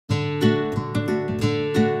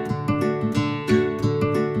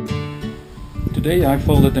Today I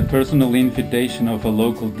followed the personal invitation of a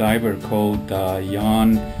local diver called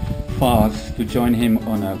Jan Foss to join him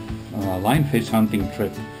on a lionfish hunting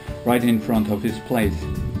trip right in front of his place.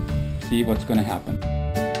 See what's going to happen.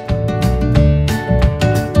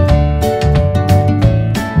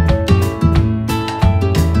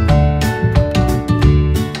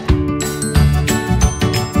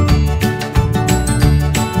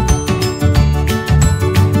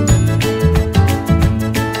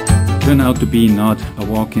 Turned out to be not a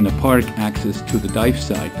walk in the park access to the dive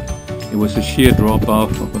site. It was a sheer drop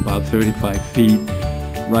off of about 35 feet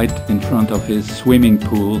right in front of his swimming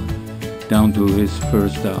pool down to his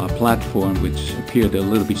first platform, which appeared a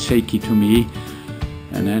little bit shaky to me.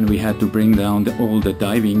 And then we had to bring down all the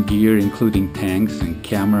diving gear, including tanks and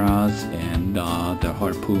cameras and the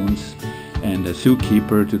harpoons and the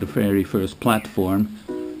zookeeper to the very first platform.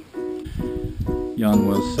 Jan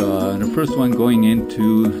was the first one going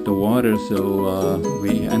into the water, so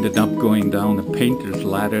we ended up going down a painter's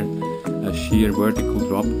ladder, a sheer vertical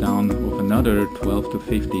drop down of another 12 to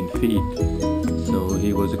 15 feet. So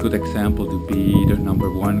he was a good example to be the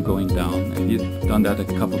number one going down, and he'd done that a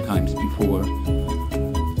couple times before.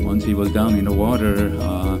 Once he was down in the water,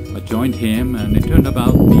 I joined him, and it turned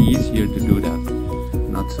out to be easier to do that.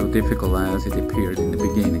 Not so difficult as it appeared in the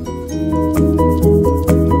beginning.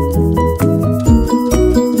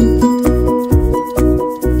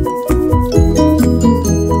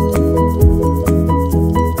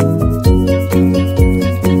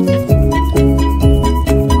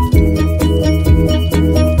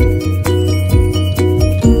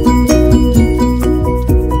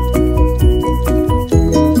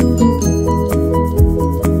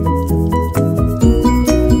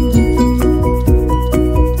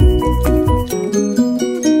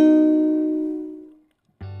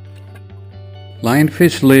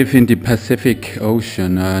 Lionfish live in the Pacific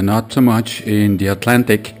Ocean, not so much in the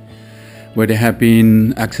Atlantic, where they have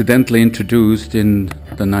been accidentally introduced in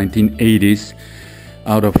the 1980s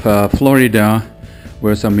out of Florida,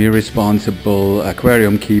 where some irresponsible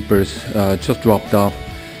aquarium keepers just dropped off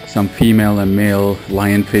some female and male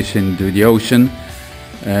lionfish into the ocean,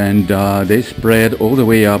 and they spread all the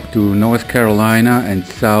way up to North Carolina and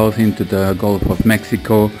south into the Gulf of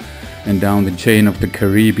Mexico and down the chain of the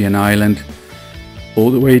Caribbean island, all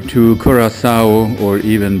the way to Curaçao or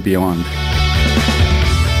even beyond.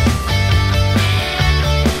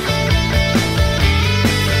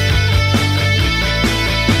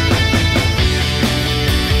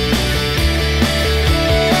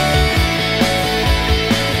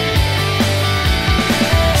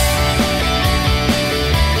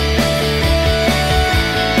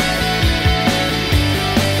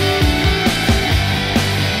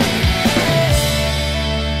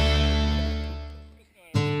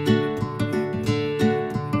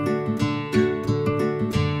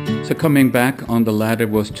 So coming back on the ladder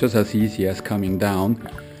was just as easy as coming down,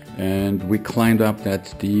 and we climbed up that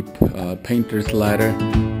steep painter's ladder.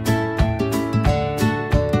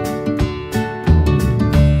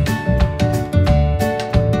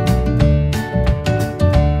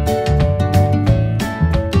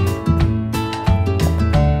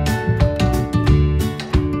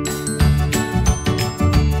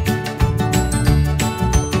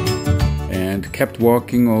 Kept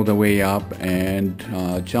walking all the way up and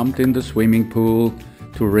jumped in the swimming pool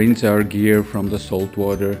to rinse our gear from the salt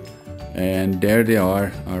water, and there they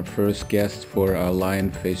are, our first guests for our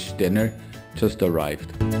lionfish dinner just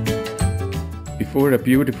arrived. Before a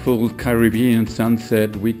beautiful Caribbean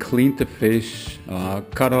sunset, we cleaned the fish,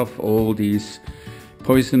 cut off all these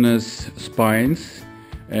poisonous spines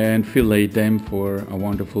and filleted them for a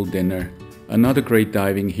wonderful dinner. Another great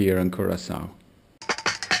diving here on Curaçao.